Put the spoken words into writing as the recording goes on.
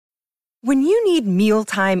When you need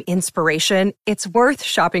mealtime inspiration, it's worth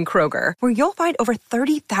shopping Kroger, where you'll find over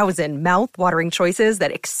 30,000 mouth-watering choices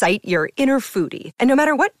that excite your inner foodie. And no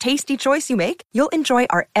matter what tasty choice you make, you'll enjoy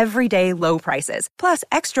our everyday low prices, plus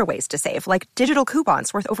extra ways to save, like digital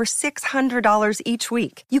coupons worth over $600 each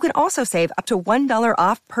week. You can also save up to $1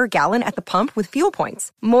 off per gallon at the pump with fuel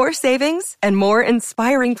points. More savings and more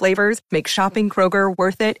inspiring flavors make shopping Kroger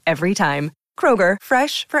worth it every time. Kroger,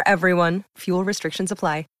 fresh for everyone. Fuel restrictions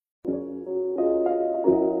apply.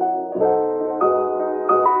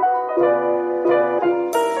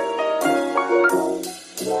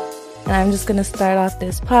 And I'm just going to start off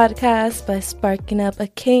this podcast by sparking up a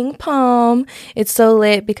King Palm. It's so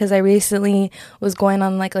lit because I recently was going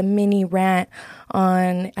on like a mini rant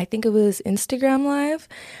on, I think it was Instagram Live.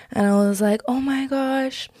 And I was like, oh my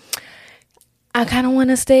gosh, I kind of want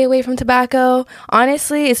to stay away from tobacco.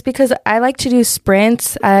 Honestly, it's because I like to do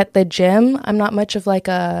sprints at the gym. I'm not much of like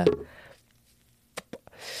a,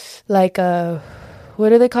 what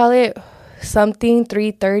do they call it? Something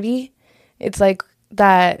 330. It's like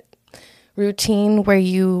that routine where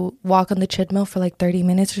you walk on the treadmill for like 30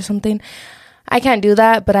 minutes or something. I can't do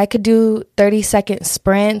that, but I could do 30-second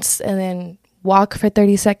sprints and then walk for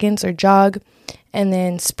 30 seconds or jog and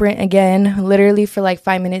then sprint again, literally for like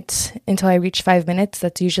 5 minutes until I reach 5 minutes.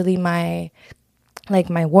 That's usually my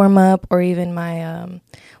warm up, or even my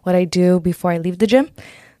what I do before I leave the gym.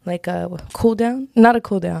 Like a cool down, not a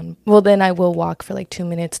cool down. Well, then I will walk for like 2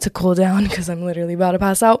 minutes to cool down because I'm literally about to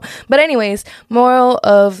pass out. But anyways, moral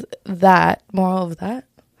of that.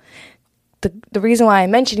 The reason why I'm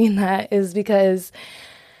mentioning that is because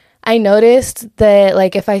I noticed that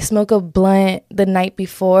like if I smoke a blunt the night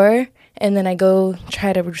before and then I go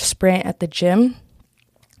try to sprint at the gym,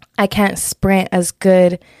 I can't sprint as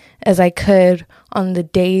good as I could on the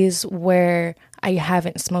days where I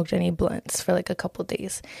haven't smoked any blunts for like a couple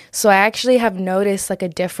days. So I actually have noticed like a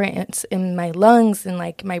difference in my lungs and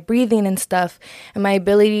like my breathing and stuff and my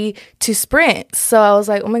ability to sprint. So I was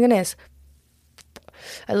like, oh my goodness,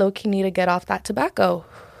 I low-key need to get off that tobacco.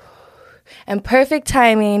 And perfect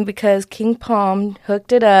timing because King Palm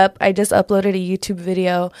hooked it up. I just uploaded a YouTube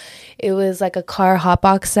video. It was like a car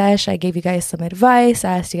hotbox sesh. I gave you guys some advice.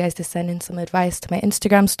 I asked you guys to send in some advice to my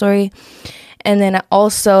Instagram story. And then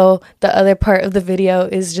also the other part of the video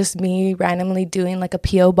is just me randomly doing like a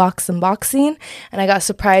P.O. box unboxing. And I got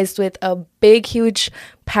surprised with a big, huge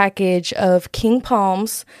package of King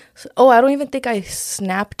Palms. Oh, I don't even think I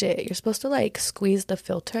snapped it. You're supposed to like squeeze the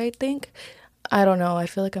filter, I think. I don't know. I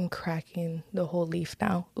feel like I'm cracking the whole leaf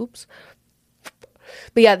now. Oops.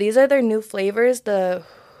 But yeah, these are their new flavors. The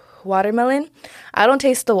watermelon. I don't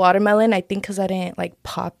taste the watermelon. I think because I didn't like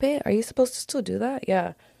pop it. Are you supposed to still do that?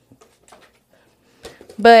 Yeah.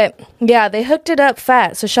 But yeah, they hooked it up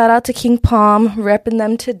fat. So shout out to King Palm, repping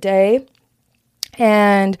them today.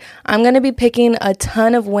 And I'm going to be picking a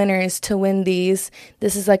ton of winners to win these.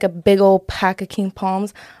 This is like a big old pack of King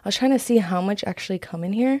Palms. I was trying to see how much actually come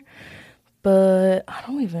in here, but I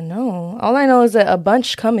don't even know. All I know is that a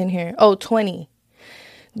bunch come in here. Oh, 20.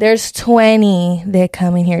 There's 20 that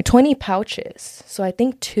come in here. 20 pouches. So I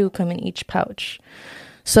think 2 come in each pouch.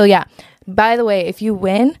 So yeah. By the way, if you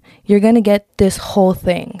win, you're going to get this whole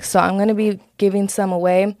thing. So I'm going to be giving some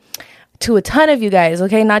away to a ton of you guys,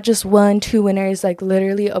 okay? Not just 1, 2 winners, like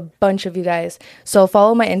literally a bunch of you guys. So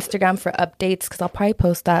follow my Instagram for updates because I'll probably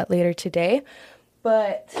post that later today.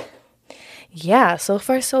 But yeah, so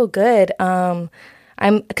far so good.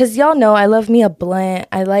 Because y'all know I love me a blunt.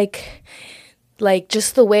 I like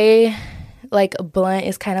just the way like a blunt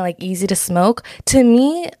is kind of like easy to smoke. To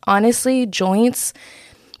me, honestly, joints,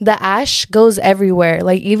 the ash goes everywhere.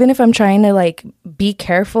 Like even if I'm trying to like be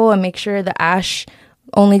careful and make sure the ash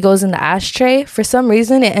only goes in the ashtray, for some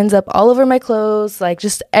reason it ends up all over my clothes, like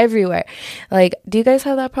just everywhere. Like, do you guys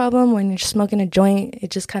have that problem when you're smoking a joint?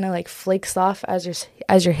 It just kind of like flakes off as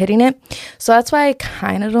you're hitting it. So that's why I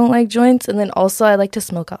kind of don't like joints. And then also I like to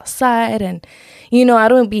smoke outside, and you know, I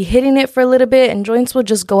don't be hitting it for a little bit, and joints will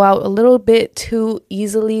just go out a little bit too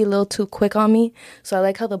easily, a little too quick on me. So I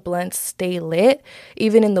like how the blunts stay lit,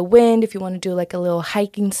 even in the wind, if you want to do like a little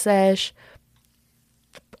hiking sesh.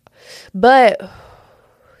 But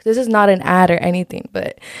this is not an ad or anything,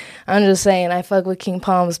 but I'm just saying I fuck with King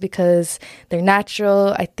Palms because they're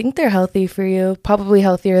natural. I think they're healthy for you, probably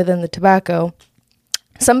healthier than the tobacco.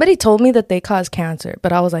 Somebody told me that they cause cancer,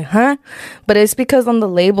 but I was like, huh? But it's because on the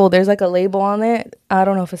label, there's like a label on it. I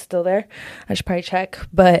don't know if it's still there. I should probably check.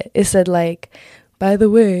 But it said like by the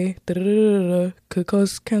way, could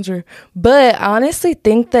cause cancer. But I honestly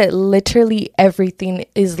think that literally everything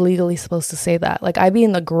is legally supposed to say that. Like, I be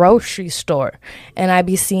in the grocery store and I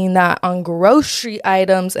be seeing that on grocery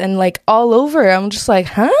items and like all over. I'm just like,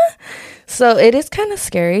 huh? So it is kind of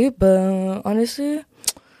scary, but honestly,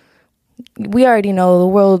 we already know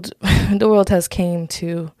the world has came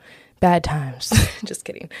to bad times. Just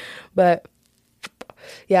kidding. But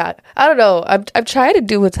yeah, I don't know. I'm trying to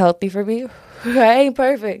do what's healthy for me. I ain't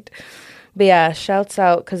perfect. But yeah, shouts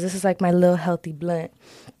out, because this is like my little healthy blunt.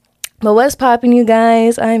 But what's popping, you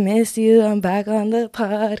guys? I miss you. I'm back on the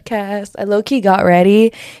podcast. I low-key got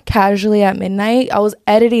ready casually at midnight. I was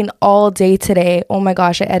editing all day today. Oh my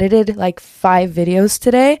gosh, I edited like 5 videos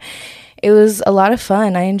today. It was a lot of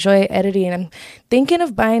fun. I enjoy editing. I'm thinking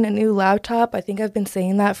of buying a new laptop. I think I've been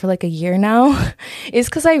saying that for like a year now. It's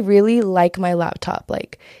because I really like my laptop.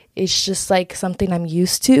 Like, it's just like something I'm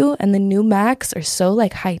used to. And the new Macs are so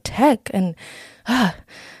like high tech. And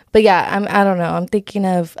but yeah, I don't know. I'm thinking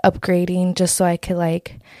of upgrading just so I could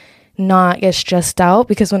like not get stressed out,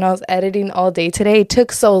 because when I was editing all day today, it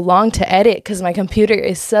took so long to edit because my computer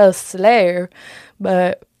is so slow.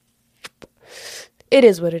 But it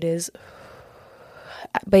is what it is.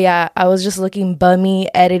 But yeah, I was just looking bummy,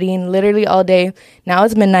 editing literally all day. Now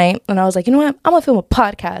it's midnight, and I was like, you know what? I'm gonna film a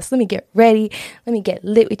podcast. Let me get ready. Let me get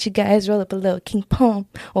lit with you guys. Roll up a little King Palm,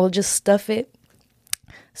 or just stuff it.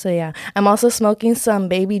 So yeah, I'm also smoking some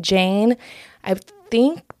Baby Jane. I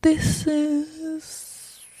think this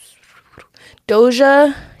is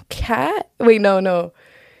Doja Cat. Wait, no.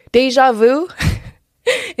 Deja Vu.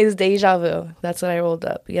 It's Deja Vu. That's what I rolled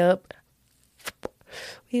up. Yep.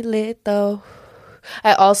 We lit though.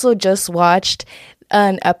 I also just watched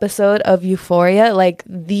an episode of Euphoria, like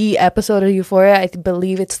the episode of Euphoria. I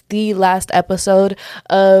believe it's the last episode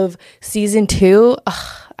of season 2.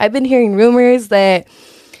 I've been hearing rumors that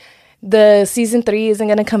the season 3 isn't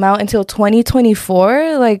going to come out until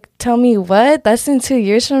 2024. Like, tell me what? That's in 2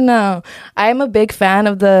 years from now. I'm a big fan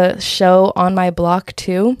of the show On My Block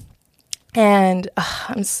too. And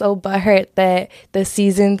I'm so butthurt that the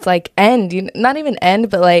seasons like end. Not even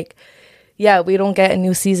end, but like, yeah, we don't get a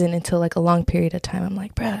new season until like a long period of time. I'm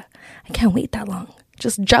like, bruh, I can't wait that long.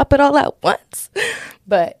 Just drop it all at once.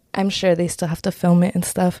 But I'm sure they still have to film it and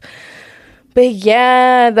stuff. But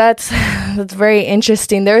yeah, that's very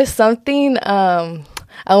interesting. There is something I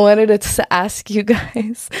wanted to ask you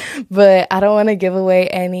guys, but I don't want to give away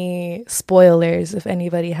any spoilers if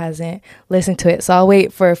anybody hasn't listened to it. So I'll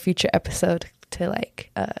wait for a future episode to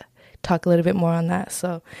like talk a little bit more on that.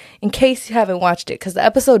 So in case you haven't watched it, because the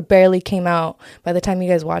episode barely came out by the time you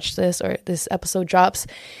guys watch this, or this episode drops,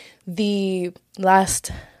 the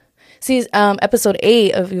last season, episode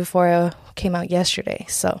 8 of Euphoria came out yesterday.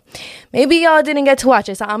 So maybe y'all didn't get to watch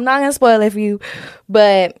it, so I'm not gonna spoil it for you,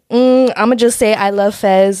 but I'm gonna just say I love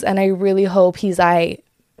Fez, and I really hope he's all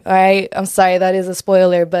right. I'm sorry, that is a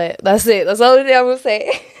spoiler, but that's it. That's the only thing I'm gonna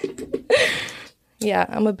say. Yeah,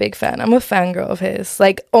 I'm a big fan. I'm a fangirl of his.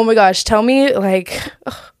 Like, oh my gosh, tell me, like,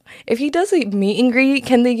 if he does a meet and greet,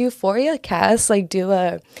 can the Euphoria cast, like, do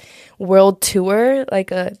a world tour,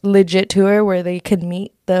 like a legit tour where they could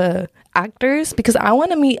meet the actors? Because I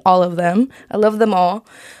want to meet all of them. I love them all.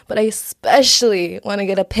 But I especially want to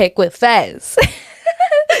get a pic with Fez.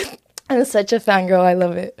 I'm such a fangirl. I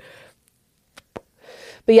love it.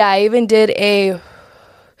 But yeah, I even did a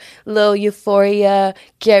little Euphoria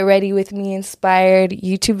get ready with me inspired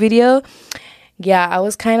YouTube video. Yeah, I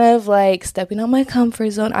was kind of like stepping out my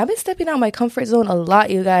comfort zone. I've been stepping out my comfort zone a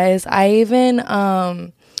lot, you guys. I even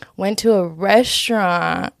went to a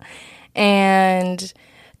restaurant, and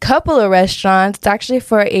a couple of restaurants. It's actually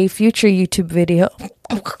for a future YouTube video.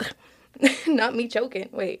 Not me choking.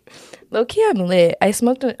 Wait, low-key, I'm lit. I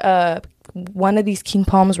smoked one of these King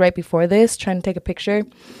Palms right before this, trying to take a picture.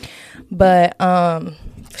 But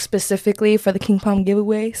specifically for the King Palm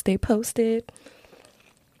giveaway, stay posted.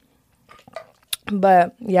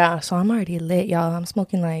 But yeah, so I'm already lit, y'all. I'm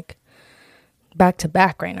smoking like back to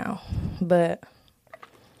back right now. But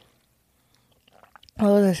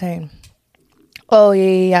what was I saying? Oh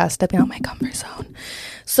yeah, stepping out my comfort zone.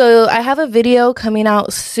 So I have a video coming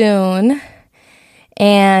out soon,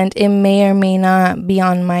 and it may or may not be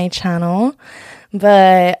on my channel,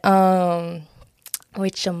 but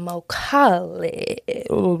whatchamacallit.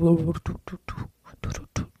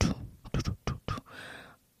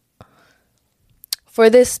 For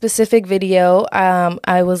this specific video,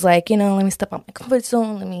 I was like, let me step out my comfort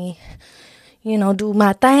zone. Let me, do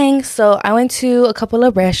my thing. So I went to a couple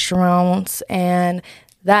of restaurants, and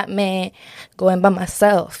that meant going by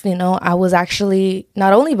myself. You know, I was actually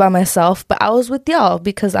not only by myself, but I was with y'all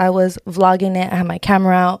because I was vlogging it. I had my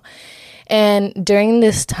camera out. And during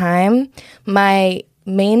this time, my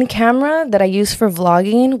main camera that I used for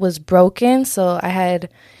vlogging was broken. So I had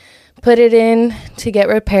put it in to get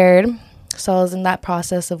repaired. So I was in that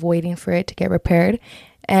process of waiting for it to get repaired.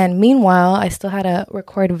 And meanwhile, I still had to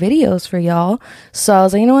record videos for y'all. So I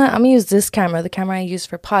was like, you know what? I'm going to use this camera, the camera I use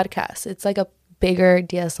for podcasts. It's like a bigger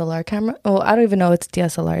DSLR camera. Oh, I don't even know it's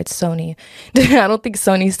DSLR. It's Sony. I don't think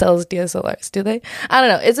Sony sells DSLRs, do they? I don't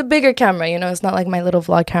know. It's a bigger camera, you know. It's not like my little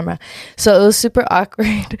vlog camera. So it was super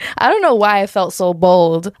awkward. I don't know why I felt so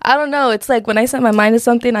bold. I don't know. It's like when I set my mind to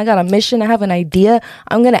something, I got a mission, I have an idea,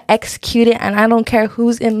 I'm going to execute it, and I don't care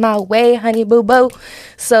who's in my way, honey boo boo.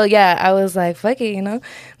 So yeah, I was like, fuck it, you know.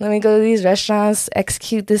 Let me go to these restaurants,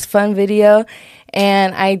 execute this fun video.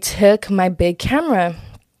 And I took my big camera.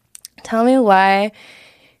 Tell me why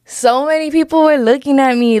so many people were looking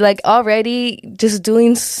at me, like already just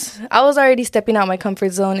doing, I was already stepping out my comfort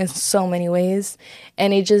zone in so many ways,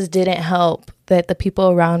 and it just didn't help that the people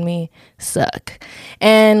around me suck.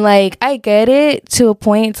 And like, I get it to a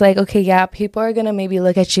point. It's like, okay, yeah, people are gonna maybe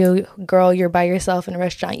look at you, girl, you're by yourself in a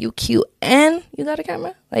restaurant, you cute, and you got a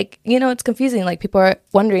camera. Like, you know, it's confusing. Like, people are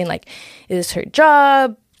wondering, like, is this her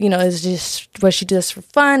job? You know, was she do this for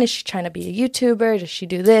fun? Is she trying to be a YouTuber? Does she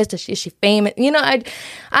do this? Is she famous? You know,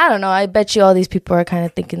 I don't know. I bet you all these people are kind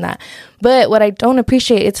of thinking that. But what I don't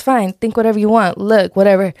appreciate, it's fine. Think whatever you want. Look,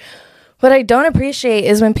 whatever. What I don't appreciate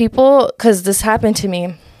is when people, because this happened to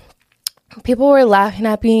me, people were laughing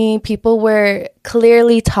at me. People were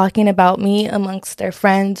clearly talking about me amongst their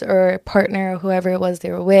friends or partner or whoever it was they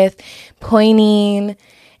were with, pointing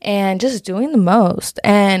and just doing the most.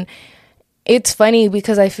 And it's funny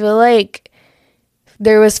because I feel like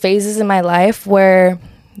there was phases in my life where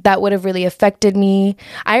that would have really affected me.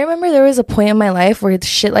 I remember there was a point in my life where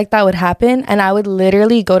shit like that would happen, and I would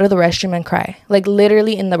literally go to the restroom and cry. Like,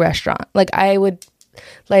 literally in the restaurant. Like, I would,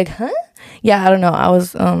 like, huh? Yeah, I don't know. I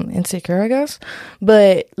was insecure, I guess.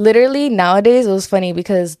 But literally nowadays, it was funny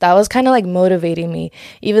because that was kind of like motivating me.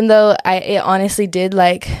 Even though it honestly did,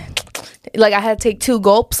 like I had to take 2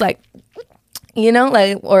 gulps, like, you know,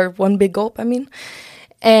 like, or 1 big gulp, I mean,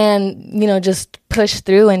 and, you know, just push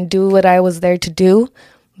through and do what I was there to do.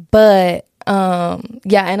 But, yeah,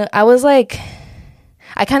 and I was like,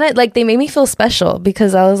 I kind of, like, they made me feel special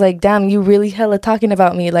because I was like, damn, you really hella talking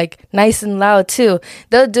about me, like, nice and loud, too.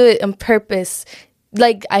 They'll do it on purpose.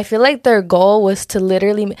 Like, I feel like their goal was to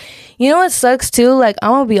literally, you know what sucks too? Like,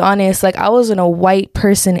 I'm gonna be honest, like, I was in a white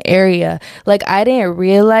person area. Like, I didn't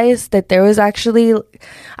realize that there was actually,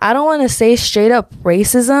 I don't want to say straight up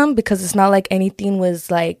racism because it's not like anything was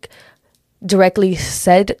like directly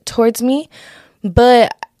said towards me.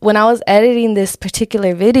 But when I was editing this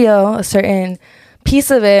particular video, a certain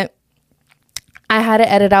piece of it, I had to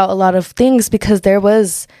edit out a lot of things because there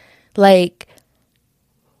was like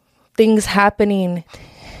things happening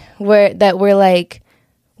that were like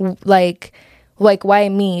why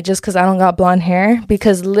me, just because I don't got blonde hair?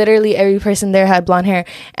 Because literally every person there had blonde hair.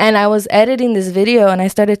 And I was editing this video and I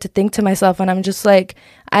started to think to myself, and I'm just like,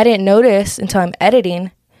 I didn't notice until I'm editing,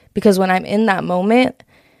 because when I'm in that moment,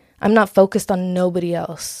 I'm not focused on nobody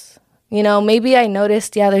else. You know, maybe I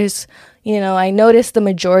noticed, yeah, there's, you know, I noticed the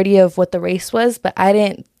majority of what the race was, but I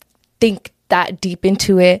didn't think that deep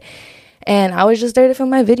into it. And I was just there to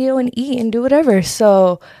film my video and eat and do whatever.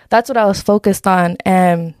 So that's what I was focused on.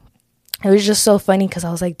 And it was just so funny because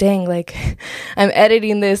I was like, dang, like, I'm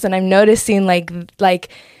editing this and I'm noticing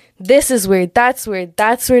like this is weird, that's weird,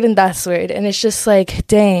 that's weird, and that's weird. And it's just like,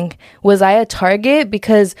 dang, was I a target?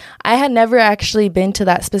 Because I had never actually been to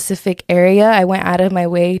that specific area. I went out of my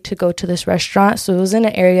way to go to this restaurant. So it was in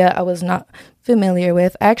an area I was not familiar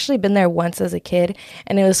with. I actually been there once as a kid,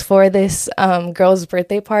 and it was for this girl's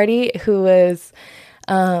birthday party who was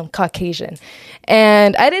Caucasian,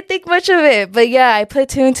 and I didn't think much of it, but yeah, I put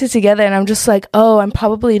 2 and 2 together, and I'm just like, oh, I'm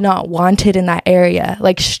probably not wanted in that area,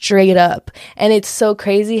 like, straight up. And it's so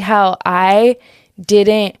crazy how I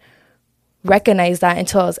didn't recognize that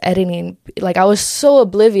until I was editing. Like, I was so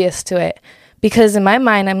oblivious to it, because in my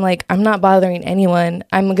mind, I'm like, I'm not bothering anyone.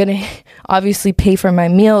 I'm gonna obviously pay for my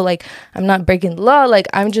meal. Like, I'm not breaking the law. Like,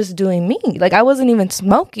 I'm just doing me. Like, I wasn't even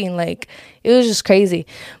smoking. Like, it was just crazy.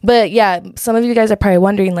 But yeah, some of you guys are probably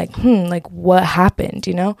wondering, like, like, what happened,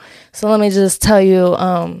 you know? So let me just tell you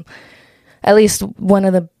at least one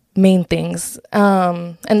of the main things.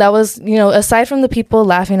 And that was, you know, aside from the people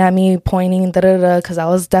laughing at me, pointing, because that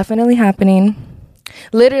was definitely happening.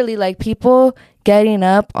 Literally, like, people getting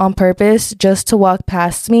up on purpose just to walk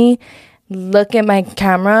past me, look at my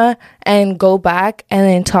camera and go back and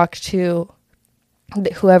then talk to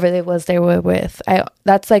whoever it was they were with.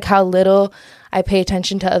 That's like how little I pay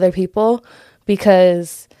attention to other people,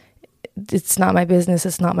 because it's not my business,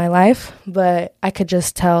 it's not my life. But I could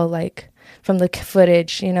just tell, like, from the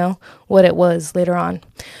footage, you know, what it was later on.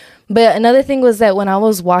 But another thing was that when I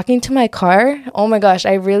was walking to my car, oh my gosh,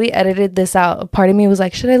 I really edited this out. A part of me was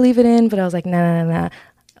like, should I leave it in? But I was like, nah.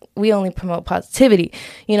 We only promote positivity,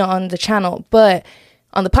 you know, on the channel. But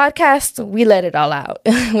on the podcast, we let it all out.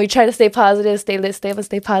 We try to stay positive, stay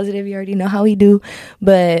positive. You already know how we do.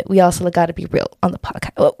 But we also got to be real on the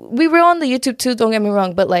podcast. Well, we real on the YouTube too, don't get me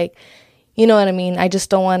wrong. But, like, you know what I mean? I just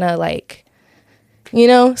don't want to, like, you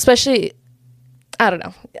know, especially, I don't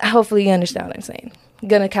know. Hopefully you understand what I'm saying.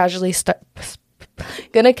 Gonna casually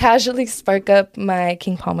spark up my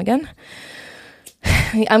King Palm again.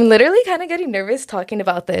 I'm literally kind of getting nervous talking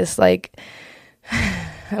about this. Like,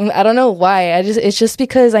 I don't know why. It's just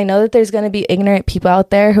because I know that there's going to be ignorant people out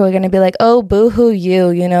there who are going to be like, oh, boo-hoo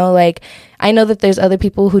you know, like, I know that there's other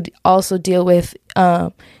people who also deal with,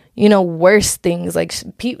 you know, worse things,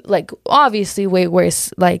 like obviously way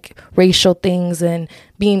worse, like racial things and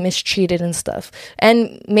being mistreated and stuff.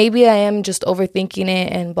 And maybe I am just overthinking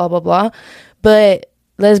it and blah, blah, blah. But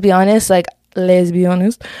let's be honest, I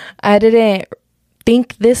didn't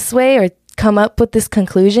think this way or come up with this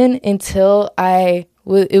conclusion until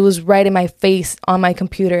it was right in my face on my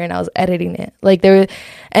computer and I was editing it.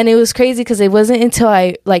 And it was crazy because it wasn't until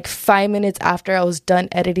 5 minutes after I was done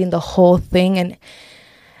editing the whole thing, and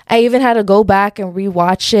I even had to go back and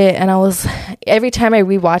rewatch it. And every time I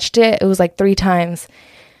rewatched it, it was like 3 times.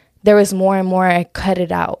 There was more and more I cut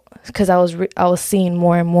it out because I was seeing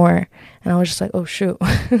more and more, and I was just like, oh shoot,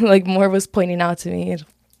 like more was pointing out to me,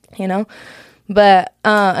 you know. But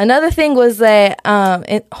another thing was that tell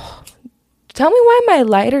me why my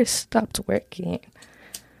lighter stopped working.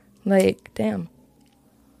 Like, damn,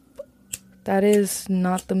 that is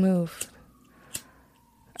not the move.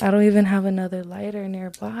 I don't even have another lighter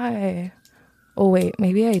nearby. Oh, wait,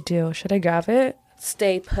 maybe I do. Should I grab it?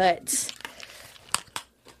 Stay put.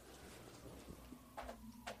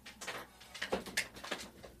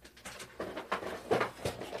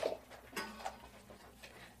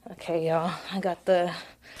 Okay, y'all. I got the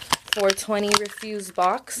 420 refuse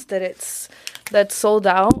box that's sold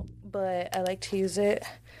out, but I like to use it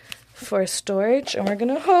for storage. And we're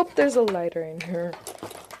going to hope there's a lighter in here.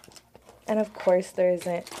 And of course there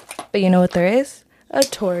isn't. But you know what there is? A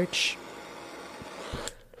torch.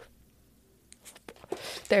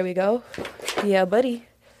 There we go. Yeah, buddy.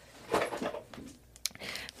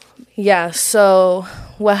 Yeah, so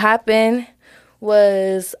what happened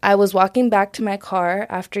was I was walking back to my car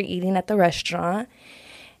after eating at the restaurant.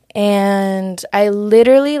 And I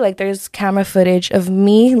literally, there's camera footage of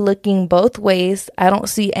me looking both ways. I don't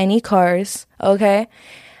see any cars, okay?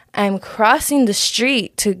 I'm crossing the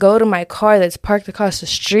street to go to my car that's parked across the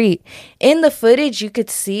street. In the footage, you could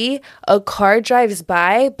see a car drives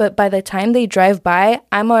by, but by the time they drive by,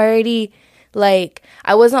 I'm already,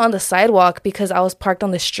 I wasn't on the sidewalk because I was parked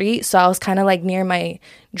on the street, so I was kind of, near my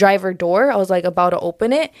driver door. I was, about to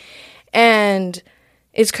open it, and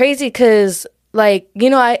it's crazy because, I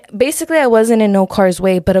wasn't in no car's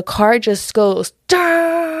way, but a car just goes,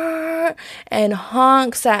 and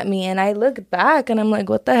honks at me, and I look back and I'm like,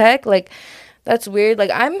 what the heck? That's weird.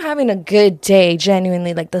 I'm having a good day,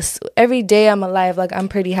 genuinely. This every day I'm alive, I'm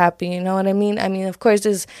pretty happy, you know what I mean? I mean, of course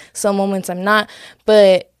there's some moments I'm not,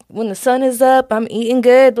 but when the sun is up, I'm eating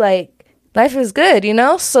good, life is good, you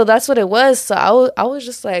know? So that's what it was. So I was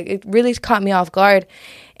just it really caught me off guard,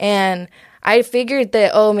 and I figured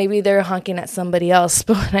that, oh, maybe they're honking at somebody else,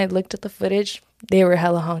 but when I looked at the footage, they were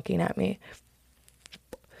hella honking at me.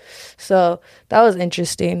 So that was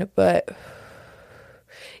interesting, but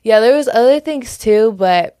yeah, there was other things too,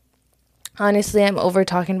 but honestly, I'm over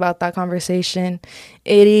talking about that conversation.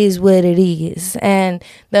 It is what it is. And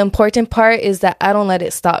the important part is that I don't let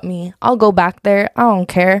it stop me. I'll go back there. I don't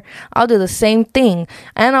care. I'll do the same thing.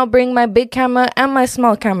 And I'll bring my big camera and my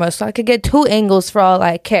small camera so I could get 2 angles for all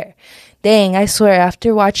I care. Dang, I swear,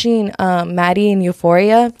 after watching Maddie and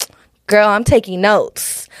Euphoria, girl, I'm taking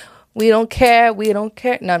notes. We don't care.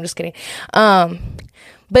 No, I'm just kidding.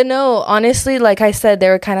 But no, honestly, like I said, they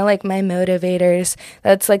were kind of like my motivators.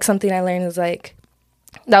 That's something I learned is that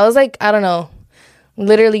was I don't know,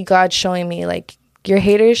 literally God showing me your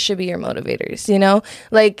haters should be your motivators, you know?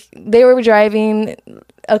 They were driving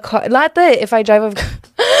a car. Not that if I drive a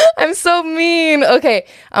I'm so mean. Okay,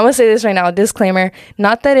 I'm gonna say this right now. Disclaimer.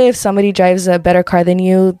 Not that if somebody drives a better car than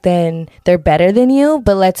you, then they're better than you.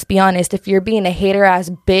 But let's be honest. If you're being a hater ass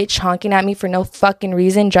bitch honking at me for no fucking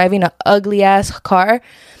reason, driving an ugly ass car,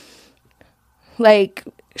 like,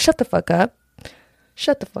 shut the fuck up.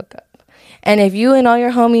 Shut the fuck up. And if you and all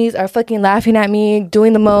your homies are fucking laughing at me,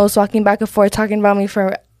 doing the most, walking back and forth, talking about me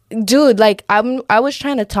for... Dude, like, I was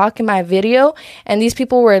trying to talk in my video, and these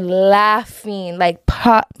people were laughing, like,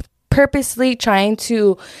 purposely trying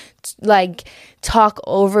to, like, talk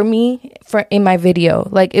over me in my video.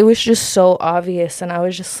 Like, it was just so obvious, and I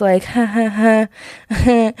was just like, ha, ha,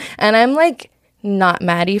 ha. And I'm, like, not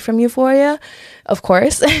Maddie from Euphoria, of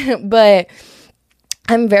course, but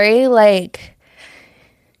I'm very, like...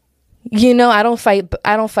 You know, I don't fight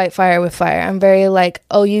fire with fire. I'm very like,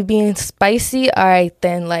 oh, you being spicy? All right,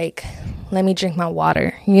 then, like, let me drink my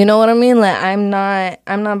water. You know what I mean? Like, I'm not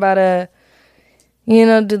about to, you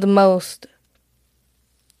know, do the most.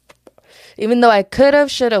 Even though I could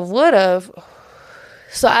have, should have, would have.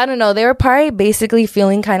 So, I don't know. They were probably basically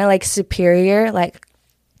feeling kind of like superior, like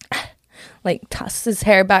toss his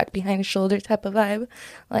hair back behind his shoulder type of vibe.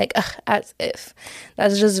 Like, as if.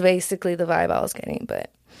 That's just basically the vibe I was getting,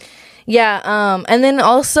 but... Yeah, and then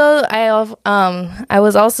also I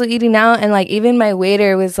was also eating out, and like even my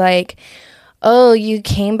waiter was like, oh, you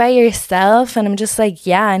came by yourself? And I'm just like,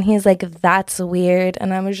 yeah. And he's like, that's weird.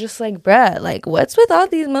 And I was just like, bruh, like, what's with all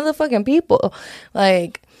these motherfucking people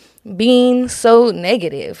like being so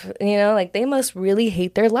negative? You know, like, they must really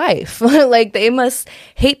hate their life. Like, they must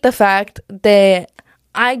hate the fact that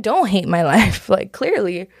I don't hate my life, like,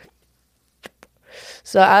 clearly.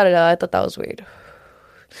 So I don't know, I thought that was weird.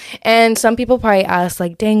 And some people probably ask,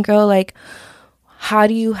 like, dang, girl, like, how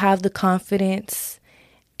do you have the confidence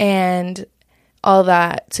and all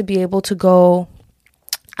that to be able to go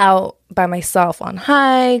out by myself on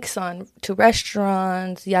hikes, to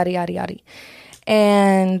restaurants, yada, yada, yada.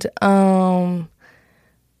 And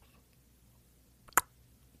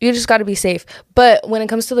you just got to be safe. But when it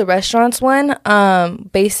comes to the restaurants one,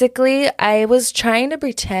 basically, I was trying to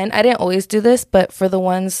pretend. I didn't always do this, but for the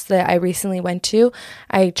ones that I recently went to,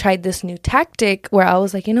 I tried this new tactic where I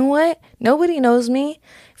was like, you know what? Nobody knows me.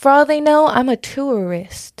 For all they know, I'm a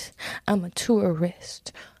tourist.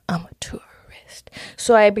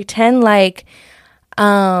 So I pretend like,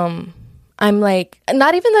 I'm like,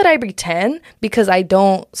 not even that I pretend, because I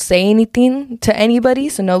don't say anything to anybody,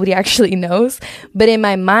 so nobody actually knows. But in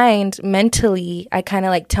my mind, mentally, I kind of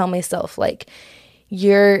like tell myself, like,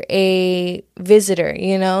 you're a visitor,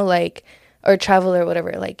 you know, like, or traveler,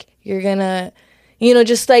 whatever. Like, you're gonna, you know,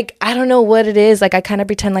 just like, I don't know what it is. Like, I kind of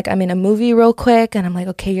pretend like I'm in a movie real quick, and I'm like,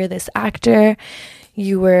 okay, you're this actor.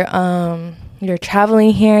 You're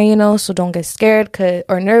traveling here, you know, so don't get scared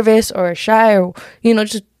or nervous or shy, or, you know,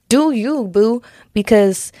 just do you, boo,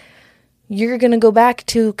 because you're gonna go back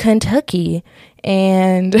to Kentucky,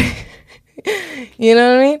 and you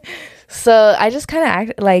know what I mean? So I just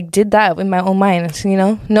kind of did that in my own mind, you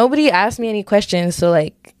know? Nobody asked me any questions, so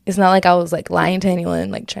like, it's not like I was like lying to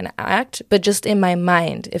anyone, like trying to act, but just in my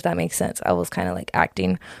mind, if that makes sense. I was kind of like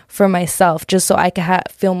acting for myself, just so I could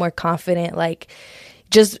feel more confident, like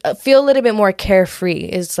just feel a little bit more carefree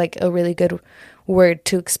is like a really good word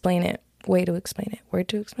to explain it. Way to explain it.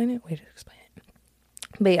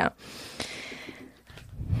 But yeah.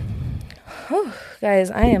 Whew,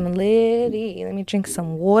 guys, I am litty. Let me drink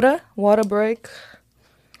some water. Water break.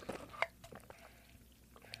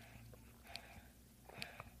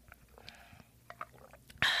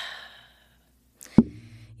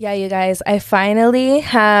 Yeah, you guys, finally,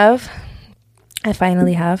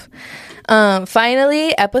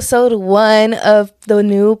 episode 1 of the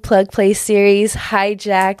new Plug Play series,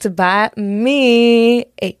 hijacked by me.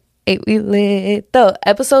 We lit. Though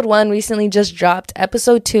episode 1 recently just dropped.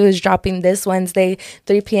 Episode 2 is dropping this Wednesday,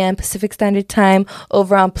 3 p.m. Pacific Standard Time,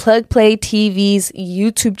 over on Plug Play TV's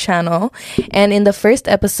YouTube channel. And in the first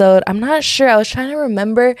episode, I'm not sure, I was trying to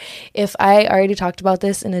remember if I already talked about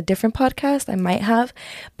this in a different podcast. I might have,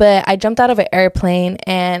 but I jumped out of an airplane,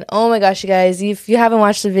 and oh my gosh, you guys, if you haven't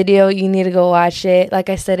watched the video, you need to go watch it. Like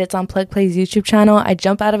I said, it's on Plug Play's YouTube channel. I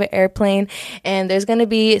jumped out of an airplane, and there's gonna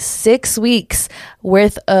be 6 weeks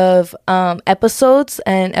worth of episodes,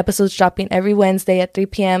 and episodes dropping every Wednesday at 3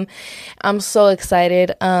 p.m. I'm so excited.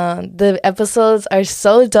 The episodes are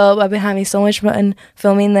so dope. I've been having so much fun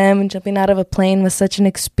filming them, and jumping out of a plane was such an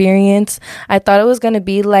experience. I thought it was going to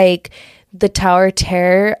be like the Tower of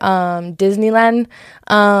Terror Disneyland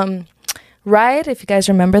ride, if you guys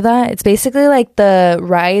remember that. It's basically like the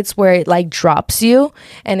rides where it like drops you,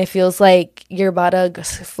 and it feels like you're about to,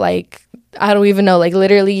 like, I don't even know, like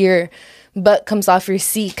literally you're butt comes off your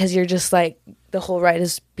seat because you're just like, the whole ride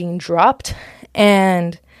is being dropped.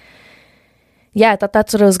 And yeah, I thought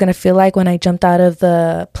that's what it was going to feel like when I jumped out of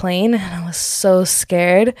the plane. And I was so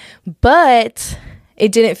scared. But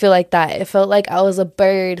it didn't feel like that. It felt like I was a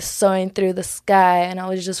bird soaring through the sky and I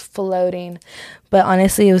was just floating. But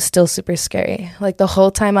honestly, it was still super scary. Like the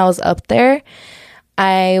whole time I was up there,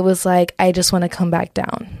 I was like, I just want to come back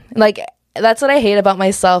down. Like, that's what I hate about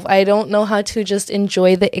myself. I don't know how to just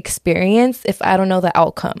enjoy the experience if I don't know the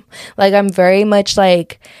outcome. Like, I'm very much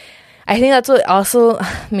like, I think that's what also,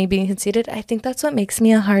 me being conceited, I think that's what makes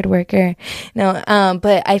me a hard worker. No,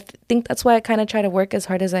 but I think that's why I kind of try to work as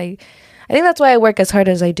hard as I think that's why I work as hard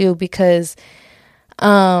as I do, because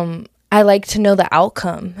I like to know the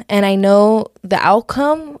outcome. And I know the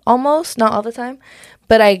outcome almost, not all the time,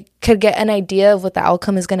 but I could get an idea of what the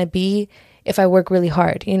outcome is going to be if I work really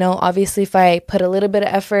hard. You know, obviously if I put a little bit of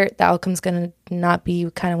effort, the outcome's going to not be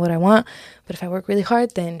kind of what I want. But if I work really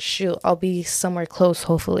hard, then shoot, I'll be somewhere close,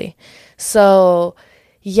 hopefully. So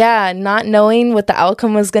yeah, not knowing what the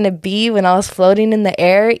outcome was going to be when I was floating in the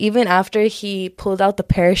air, even after he pulled out the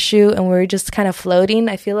parachute and we were just kind of floating,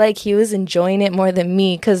 I feel like he was enjoying it more than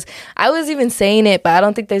me, because I was even saying it, but I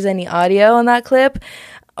don't think there's any audio on that clip.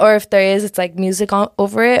 Or if there is, it's like music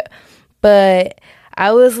over it. But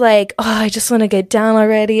I was like, oh, I just want to get down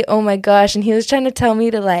already. Oh my gosh. And he was trying to tell me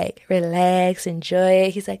to like relax, enjoy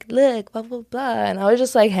it. He's like, look, blah, blah, blah. And I was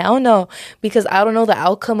just like, hell no, because I don't know the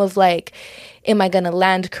outcome of like, am I going to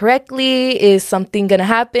land correctly? Is something going to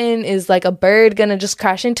happen? Is like a bird going to just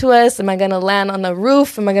crash into us? Am I going to land on the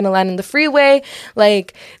roof? Am I going to land in the freeway?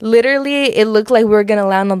 Like literally it looked like we were going to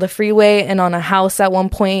land on the freeway and on a house at one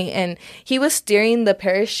point. And he was steering the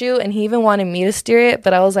parachute and he even wanted me to steer it.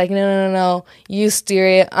 But I was like, no, you steer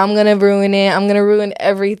it. I'm going to ruin it. I'm going to ruin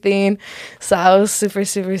everything. So I was super,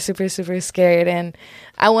 super, super, super scared. And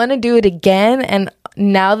I want to do it again. And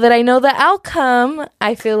now that I know the outcome,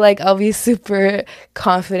 I feel like I'll be super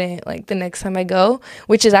confident like the next time I go,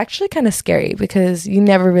 which is actually kind of scary because you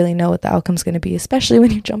never really know what the outcome's going to be, especially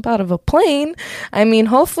when you jump out of a plane. I mean,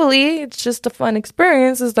 hopefully it's just a fun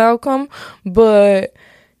experience is the outcome, but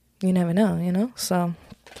you never know, you know? So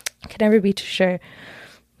I can never be too sure.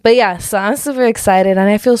 But yeah, so I'm super excited and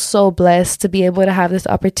I feel so blessed to be able to have this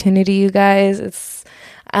opportunity, you guys.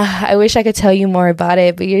 I wish I could tell you more about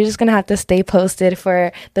it, but you're just going to have to stay posted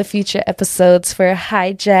for the future episodes for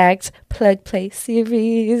Hijacked Plug Play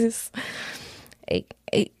series. We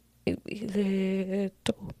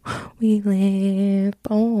live.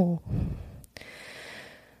 Oh.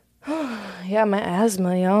 Yeah, my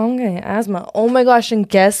asthma, y'all. I'm getting asthma. Oh my gosh, and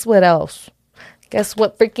guess what else? Guess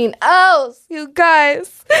what freaking else, you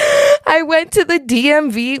guys? I went to the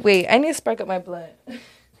DMV. Wait, I need to spark up my blood.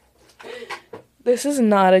 This is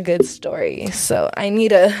not a good story, so I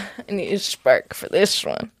need a spark for this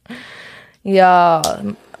one. Yeah,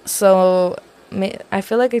 so I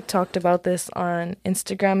feel like I talked about this on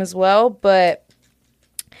Instagram as well, but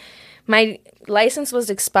my license was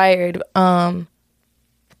expired, so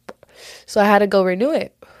I had to go renew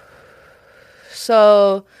it.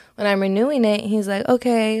 So when I'm renewing it, he's like,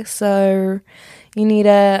 okay, so you need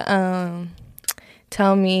to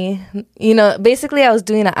tell me, you know, basically I was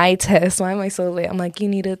doing an eye test. Why am I so late? I'm like, you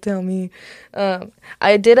need to tell me.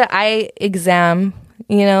 I did an eye exam,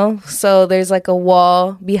 you know, so there's like a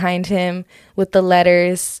wall behind him with the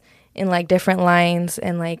letters in like different lines,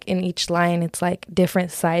 and like in each line it's like different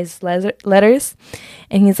size letters,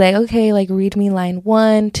 and he's like, okay, like read me line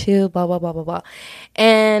 1, 2, blah blah blah blah blah,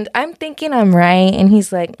 and I'm thinking I'm right, and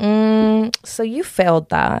he's like, so you failed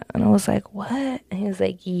that. And I was like, what? And he was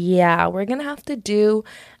like, yeah, we're gonna have to do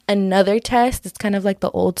another test. It's kind of like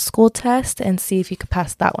the old school test, and see if you could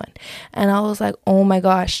pass that one. And I was like, oh my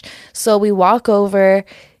gosh. So we walk over.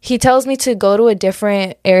 He tells me to go to a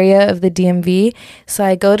different area of the DMV. So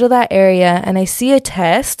I go to that area and I see a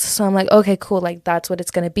test. So I'm like, okay, cool. Like that's what it's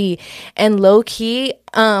going to be. And low key,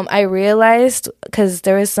 I realized, because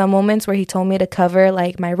there was some moments where he told me to cover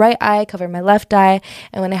like my right eye, cover my left eye.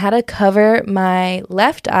 And when I had to cover my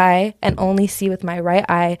left eye and only see with my right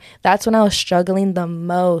eye, that's when I was struggling the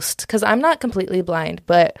most, because I'm not completely blind,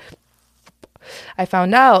 but I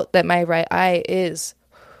found out that my right eye is.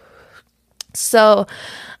 So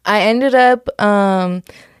I ended up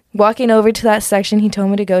walking over to that section he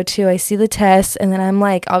told me to go to. I see the test, and then I'm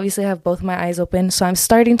like, obviously I have both my eyes open, so I'm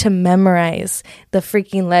starting to memorize the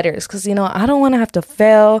freaking letters, because, you know, I don't want to have to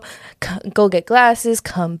fail, go get glasses,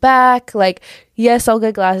 come back. Like, yes, I'll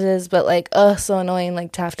get glasses, but like, so annoying,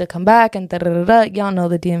 like, to have to come back and da-da-da-da. Y'all know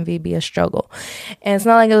the DMV be a struggle, and it's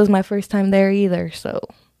not like it was my first time there either, so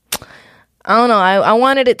I don't know. I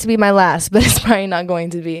wanted it to be my last, but it's probably not going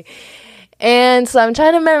to be. And so I'm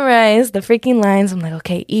trying to memorize the freaking lines. I'm like,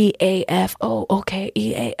 okay, E-A-F-O, okay,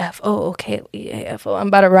 E-A-F-O, okay, E-A-F-O. I'm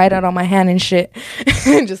about to write it on my hand and shit.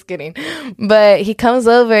 Just kidding. But he comes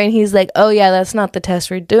over and he's like, oh yeah, that's not the test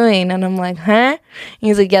we're doing. And I'm like, huh?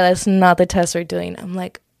 He's like, yeah, that's not the test we're doing. I'm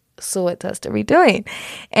like, so what test are we doing?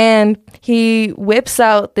 And he whips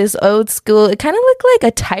out this old school, it kind of looked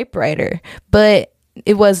like a typewriter, but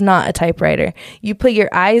it was not a typewriter. You put your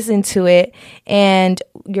eyes into it, and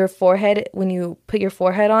your forehead, when you put your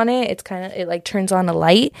forehead on it, it's kind of, it like turns on a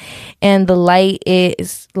light, and the light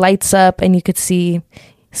lights up, and you could see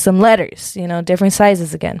some letters, you know, different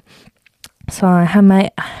sizes again. So I have my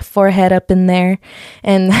forehead up in there,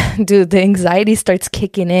 and dude, the anxiety starts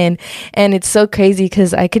kicking in, and it's so crazy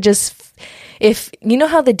because I could just, if you know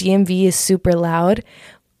how the DMV is super loud,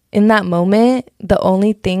 in that moment, the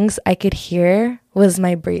only things I could hear was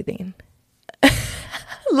my breathing.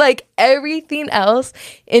 Like everything else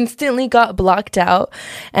instantly got blocked out,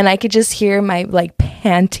 and I could just hear my like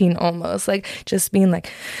panting almost, like just being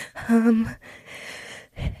like,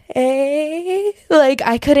 A. Like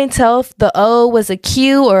I couldn't tell if the O was a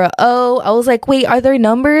Q or a O. I was like, wait, are there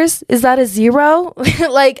numbers? Is that a 0?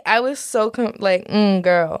 Like I was so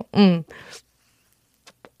girl.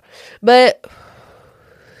 But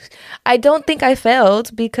I don't think I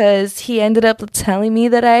failed, because he ended up telling me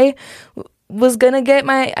that I was gonna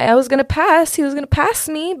pass. He was gonna pass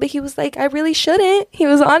me, but he was like, I really shouldn't. He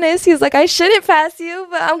was honest. He was like, I shouldn't pass you,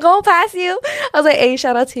 but I'm gonna pass you. I was like, hey,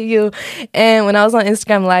 shout out to you. And when I was on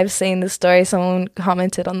Instagram live saying this story, someone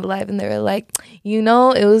commented on the live and they were like, you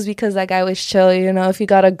know, it was because that guy was chill, you know, if you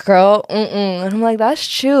got a girl, and I'm like, that's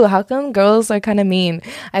true. How come girls are kind of mean?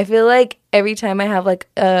 I feel like every time I have like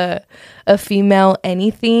a female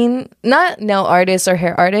anything, not nail artist or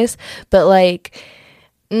hair artist, but like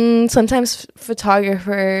sometimes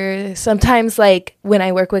photographer, sometimes like when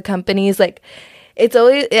I work with companies, like it's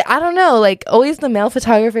always, I don't know, like always the male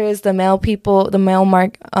photographers, the male people, the male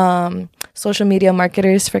social media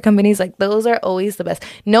marketers for companies, like those are always the best.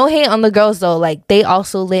 No hate on the girls though, like they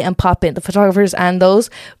also lit and pop in, the photographers and those,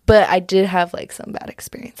 but I did have like some bad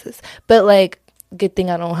experiences. But like, good thing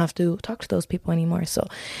I don't have to talk to those people anymore. So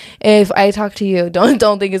if I talk to you,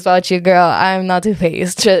 don't think it's about you, girl. I'm not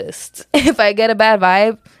two-faced. Just if I get a bad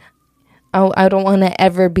vibe, I don't want to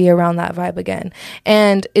ever be around that vibe again.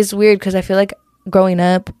 And it's weird because I feel like growing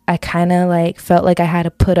up, I kind of like felt like I had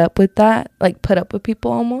to put up with that, like put up with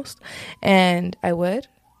people almost, and I would.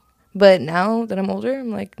 But now that I'm older,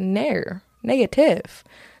 I'm like, negative,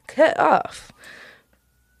 cut off.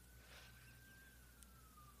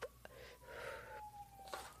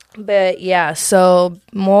 But yeah, so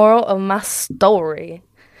moral of my story,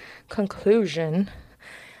 conclusion,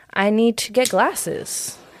 I need to get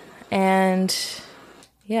glasses. And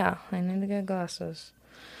yeah, I need to get glasses.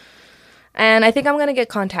 And I think I'm going to get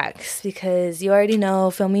contacts, because you already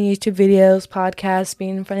know, filming YouTube videos, podcasts,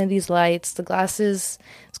 being in front of these lights, the glasses,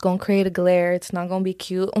 it's going to create a glare. It's not going to be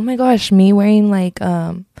cute. Oh my gosh, me wearing like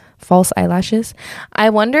false eyelashes.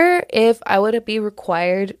 I wonder if I would be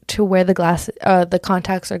required to wear the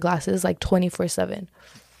contacts or glasses like 24/7.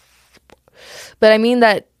 But I mean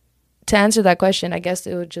that to answer that question, I guess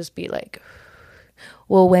it would just be like,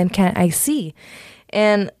 well, when can I see?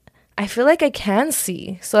 And I feel like I can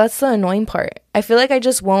see. So that's the annoying part. I feel like I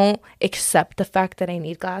just won't accept the fact that I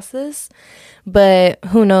need glasses. But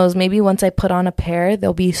who knows? Maybe once I put on a pair,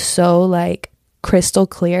 they'll be so like crystal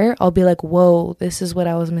clear. I'll be like, whoa, this is what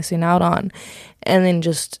I was missing out on. And then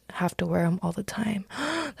just have to wear them all the time.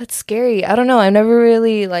 That's scary. I don't know. I've never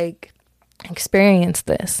really like experienced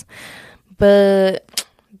this. But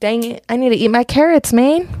dang it, I need to eat my carrots,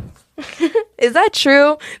 man. Is that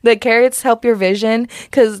true? The carrots help your vision?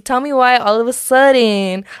 Because tell me why all of a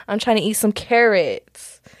sudden I'm trying to eat some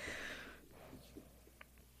carrots.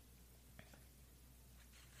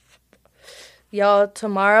 Y'all,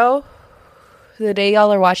 tomorrow, the day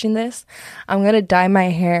y'all are watching this, I'm going to dye my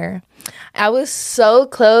hair. I was so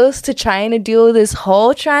close to trying to do this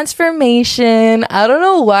whole transformation. I don't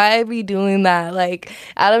know why I be doing that. Like,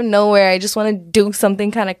 out of nowhere, I just want to do something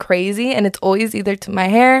kind of crazy. And it's always either to my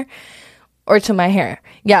hair or to my hair.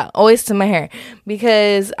 Yeah, always to my hair.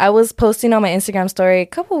 Because I was posting on my Instagram story a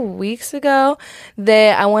couple weeks ago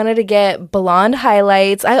that I wanted to get blonde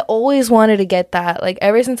highlights. I always wanted to get that. Like,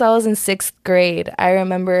 ever since I was in 6th grade, I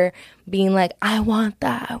remember being like, I want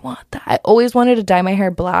that. I always wanted to dye my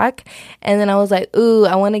hair black. And then I was like, ooh,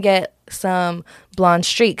 I want to get some blonde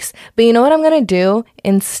streaks. But you know what I'm going to do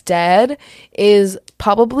instead is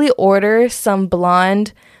probably order some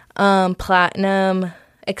blonde platinum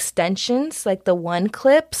extensions, like the one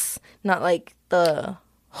clips, not like the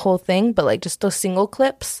whole thing, but like just those single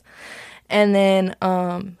clips. And then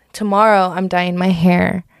tomorrow I'm dyeing my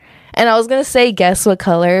hair. And I was going to say guess what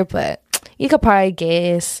color, but you could probably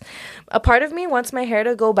guess. A part of me wants my hair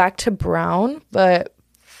to go back to brown, but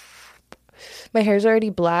my hair's already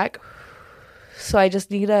black. So I just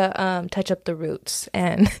need to touch up the roots.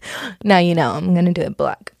 And now you know I'm going to do it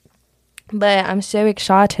black. But I'm so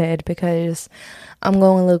excited because I'm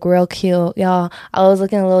going to look real cute, y'all. I was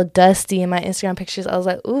looking a little dusty in my Instagram pictures. I was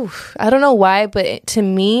like, ooh, I don't know why, but to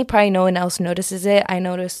me, probably no one else notices it. I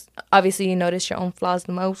notice, obviously you notice your own flaws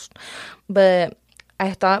the most, but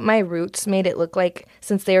I thought my roots made it look like,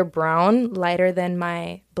 since they're brown, lighter than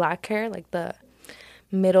my black hair, like the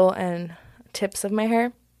middle and tips of my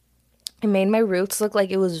hair. It made my roots look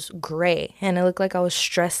like it was gray, and it looked like I was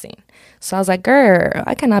stressing. So I was like, girl,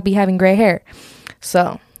 I cannot be having gray hair.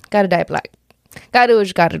 So, gotta dye black. Gotta do what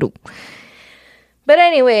you gotta do. But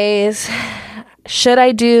anyways, should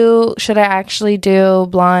I actually do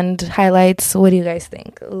blonde highlights? What do you guys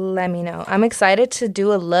think? Let me know. I'm excited to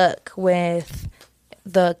do a look with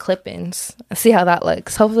the clip-ins. See how that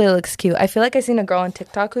looks. Hopefully it looks cute. I feel like I seen a girl on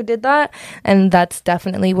TikTok who did that, and that's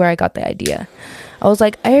definitely where I got the idea. I was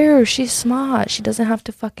like, oh, she's smart. She doesn't have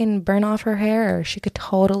to fucking burn off her hair. She could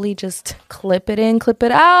totally just clip it in, clip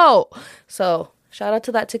it out. So shout out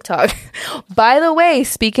to that TikTok. By the way,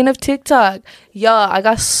 speaking of TikTok, y'all, I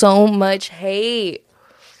got so much hate.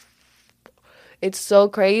 It's so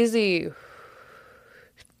crazy.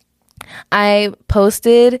 I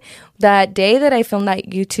posted that day that I filmed that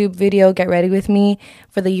YouTube video, Get Ready With Me,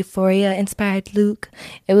 for the Euphoria inspired look.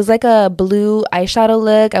 It was like a blue eyeshadow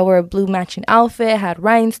look. I wore a blue matching outfit, had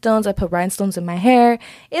rhinestones. I put rhinestones in my hair.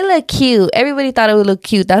 It looked cute. Everybody thought it would look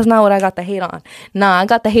cute. That's not what I got the hate on. Nah, I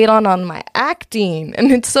got the hate on my acting.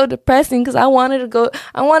 And it's so depressing because I wanted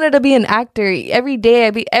to be an actor. Every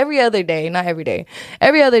other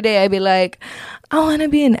day, I'd be like, I want to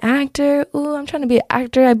be an actor. Ooh, I'm trying to be an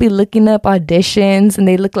actor. I'd be looking up auditions, and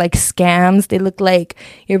they look like scams. They look like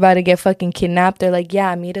you're about to get fucking kidnapped. They're like,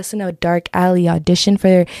 yeah, meet us in a dark alley, audition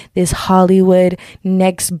for this Hollywood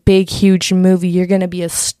next big huge movie. You're gonna be a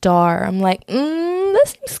star. I'm like, that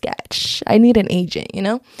seems sketch. I need an agent, you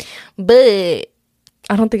know? But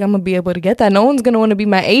I don't think I'm gonna be able to get that. No one's gonna want to be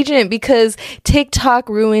my agent because TikTok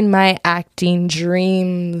ruined my acting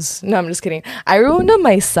dreams. No, I'm just kidding. I ruined them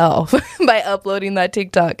myself by uploading that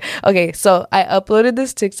TikTok. Okay, so I uploaded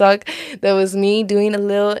this TikTok that was me doing a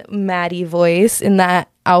little Maddie voice in that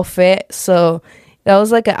outfit. So that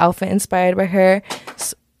was like an outfit inspired by her.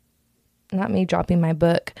 So, not me dropping my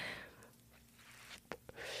book.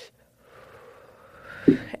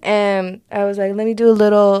 And I was like, let me do a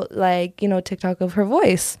little, like, you know, TikTok of her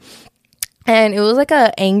voice. And it was like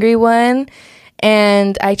a angry one.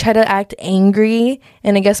 And I tried to act angry.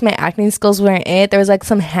 And I guess my acting skills weren't it. There was like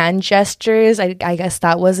some hand gestures. I guess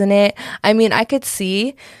that wasn't it. I mean, I could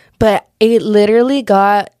see. But it literally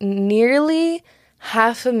got nearly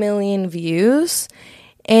 500,000 views.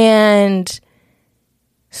 And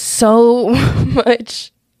so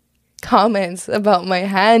much comments about my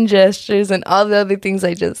hand gestures and all the other things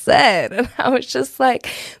I just said. And I was just like,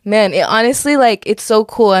 man, it honestly, like, it's so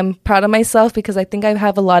cool. I'm proud of myself because I think I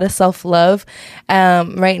have a lot of self-love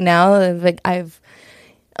right now. Like, I've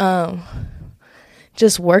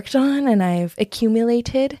just worked on and I've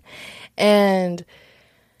accumulated. And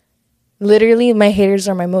literally, my haters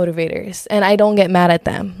are my motivators, and I don't get mad at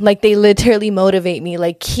them. Like, they literally motivate me.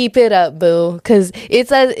 Like, keep it up, boo. Because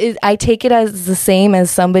I take it as the same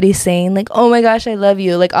as somebody saying, like, oh my gosh, I love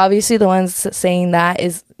you. Like, obviously, the ones saying that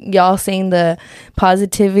is y'all saying the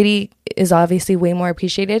positivity is obviously way more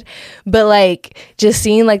appreciated. But, like, just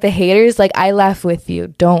seeing, like, the haters, like, I laugh with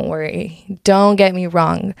you. Don't worry. Don't get me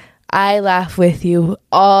wrong. I laugh with you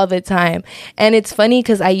all the time. And it's funny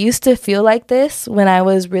because I used to feel like this when I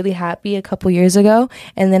was really happy a couple years ago.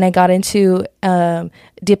 And then I got into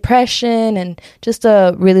depression and just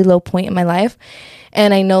a really low point in my life.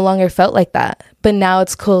 And I no longer felt like that. But now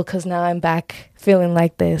it's cool because now I'm back feeling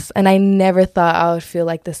like this. And I never thought I would feel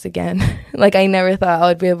like this again. Like, I never thought I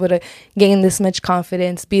would be able to gain this much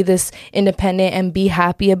confidence, be this independent and be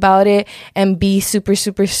happy about it, and be super,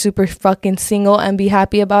 super, super fucking single and be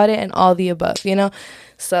happy about it, and all the above, you know?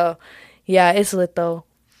 So, yeah, it's lit though.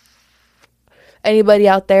 Anybody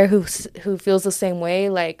out there who feels the same way,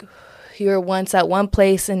 like, you were once at one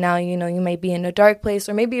place and now, you know, you might be in a dark place,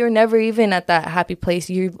 or maybe you're never even at that happy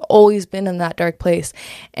place. You've always been in that dark place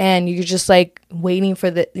and you're just like waiting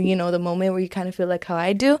for the, you know, the moment where you kind of feel like how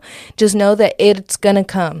I do. Just know that it's gonna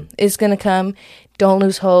come. It's gonna come. Don't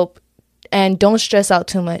lose hope and don't stress out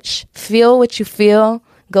too much. Feel what you feel.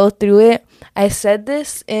 go through it. I said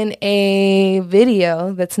this in a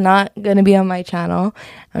video that's not going to be on my channel.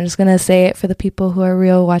 I'm just going to say it for the people who are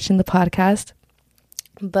real watching the podcast.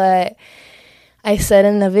 But I said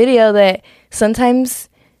in the video that sometimes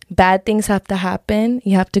bad things have to happen.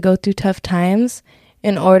 You have to go through tough times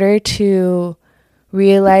in order to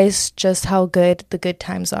realize just how good the good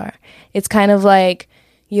times are. It's kind of like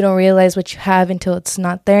you don't realize what you have until it's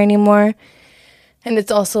not there anymore. And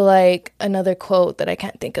it's also like another quote that I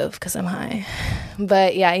can't think of because I'm high.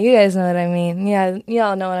 But yeah, you guys know what I mean. Yeah,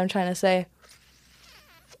 y'all know what I'm trying to say.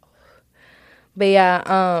 But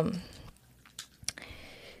yeah,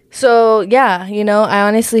 so yeah, you know, I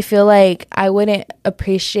honestly feel like I wouldn't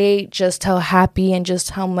appreciate just how happy and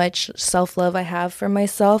just how much self-love I have for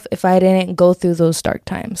myself if I didn't go through those dark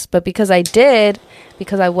times. But because I did,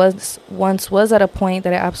 because I once was at a point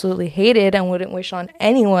that I absolutely hated and wouldn't wish on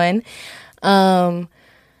anyone, I'm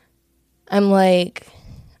like,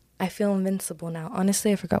 I feel invincible now.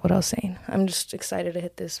 Honestly, I forgot what I was saying. I'm just excited to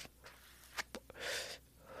hit this.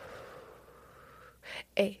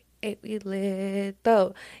 Hey, we lit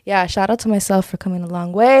though. Yeah, shout out to myself for coming a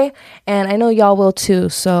long way, and I know y'all will too.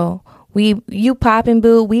 So you popping,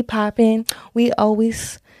 boo, we popping. We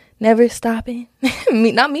always never stopping.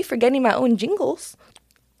 Not me forgetting my own jingles.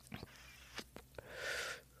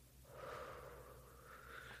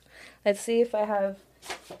 Let's see if I have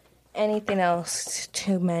anything else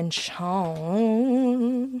to mention.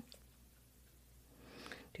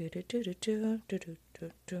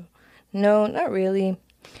 No, not really.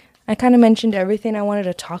 I kind of mentioned everything I wanted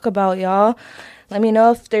to talk about, y'all. Let me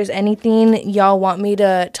know if there's anything y'all want me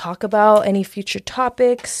to talk about, any future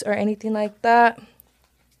topics or anything like that.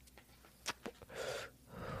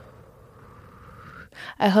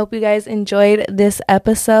 I hope you guys enjoyed this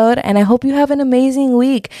episode, and I hope you have an amazing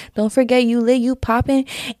week. Don't forget, you lit, you popping,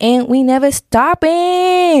 and we never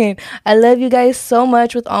stopping. I love you guys so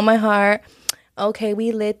much with all my heart. Okay,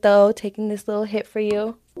 we lit though, taking this little hit for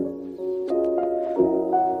you.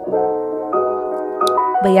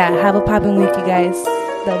 But yeah, have a popping week, you guys.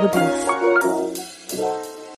 Double deuce.